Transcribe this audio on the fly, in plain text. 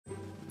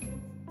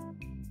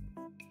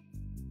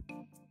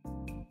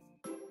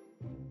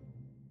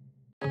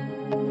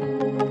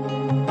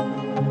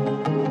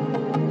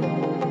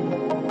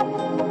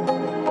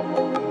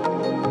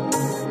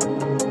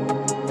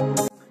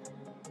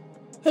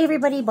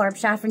everybody, Barb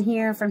Shafran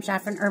here from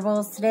Shafran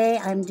Herbals. Today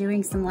I'm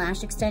doing some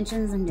lash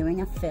extensions. I'm doing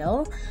a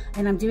fill,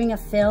 and I'm doing a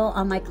fill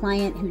on my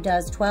client who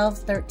does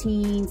 12s,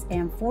 13s,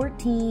 and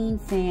 14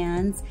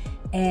 fans,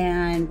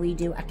 and we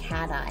do a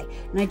cat eye.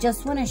 And I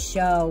just want to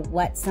show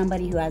what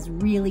somebody who has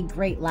really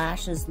great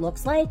lashes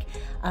looks like.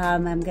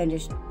 I'm going to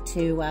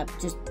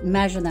just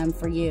measure them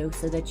for you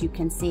so that you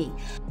can see.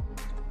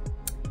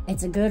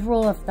 It's a good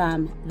rule of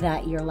thumb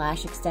that your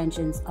lash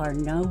extensions are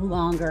no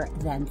longer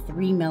than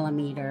 3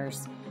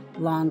 millimeters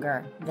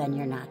longer than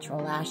your natural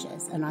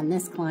lashes. And on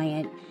this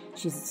client,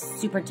 she's a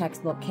super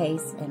textbook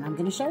case, and I'm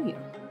going to show you.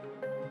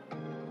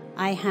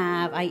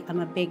 I'm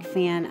a big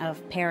fan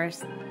of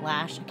Paris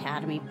Lash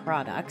Academy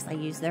products. I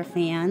use their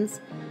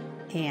fans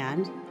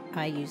and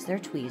I use their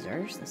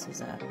tweezers. This is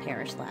a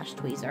Paris Lash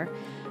tweezer.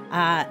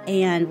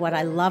 And what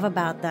I love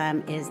about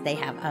them is they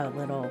have a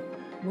little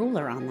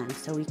ruler on them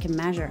so we can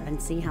measure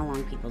and see how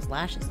long people's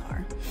lashes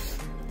are.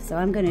 So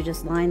I'm going to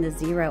just line the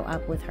 0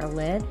 up with her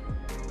lid,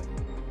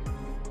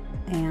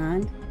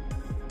 and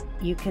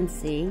you can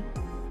see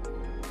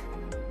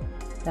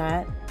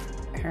that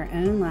her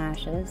own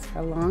lashes,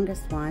 her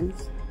longest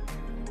ones,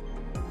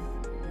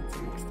 it's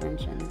an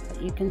extension,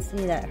 but you can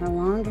see that her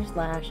longest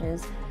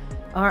lashes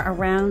are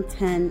around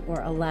 10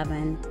 or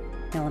 11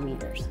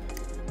 millimeters.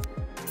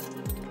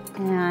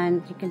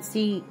 And you can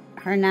see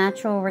her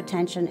natural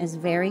retention is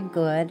very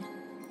good.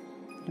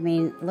 I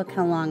mean, look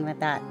how long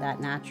that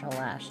natural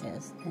lash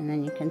is. And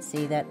then you can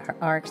see that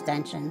our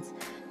extensions,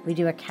 we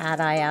do a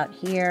cat eye out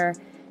here,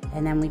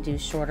 and then we do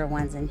shorter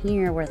ones in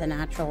here where the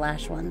natural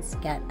lash ones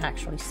get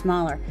actually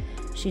smaller.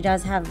 She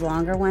does have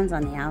longer ones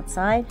on the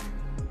outside,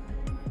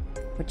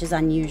 which is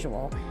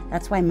unusual.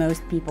 That's why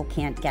most people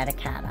can't get a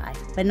cat eye,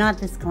 but not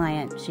this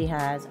client. She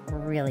has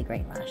really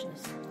great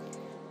lashes.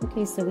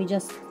 Okay, so we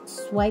just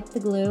swipe the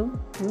glue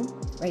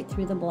right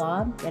through the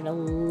blob, get a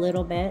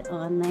little bit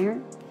on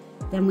there.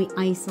 Then we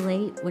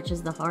isolate, which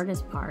is the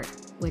hardest part,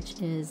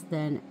 which is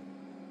then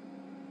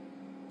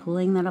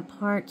pulling that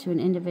apart to an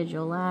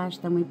individual lash.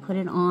 Then we put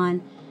it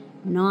on,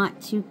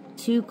 not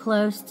too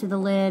close to the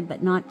lid,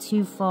 but not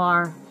too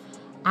far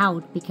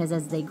out, because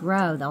as they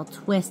grow, they'll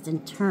twist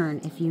and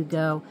turn if you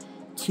go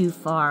too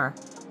far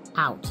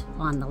out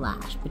on the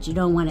lash. But you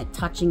don't want it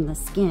touching the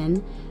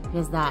skin,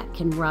 because that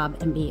can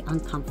rub and be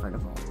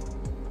uncomfortable.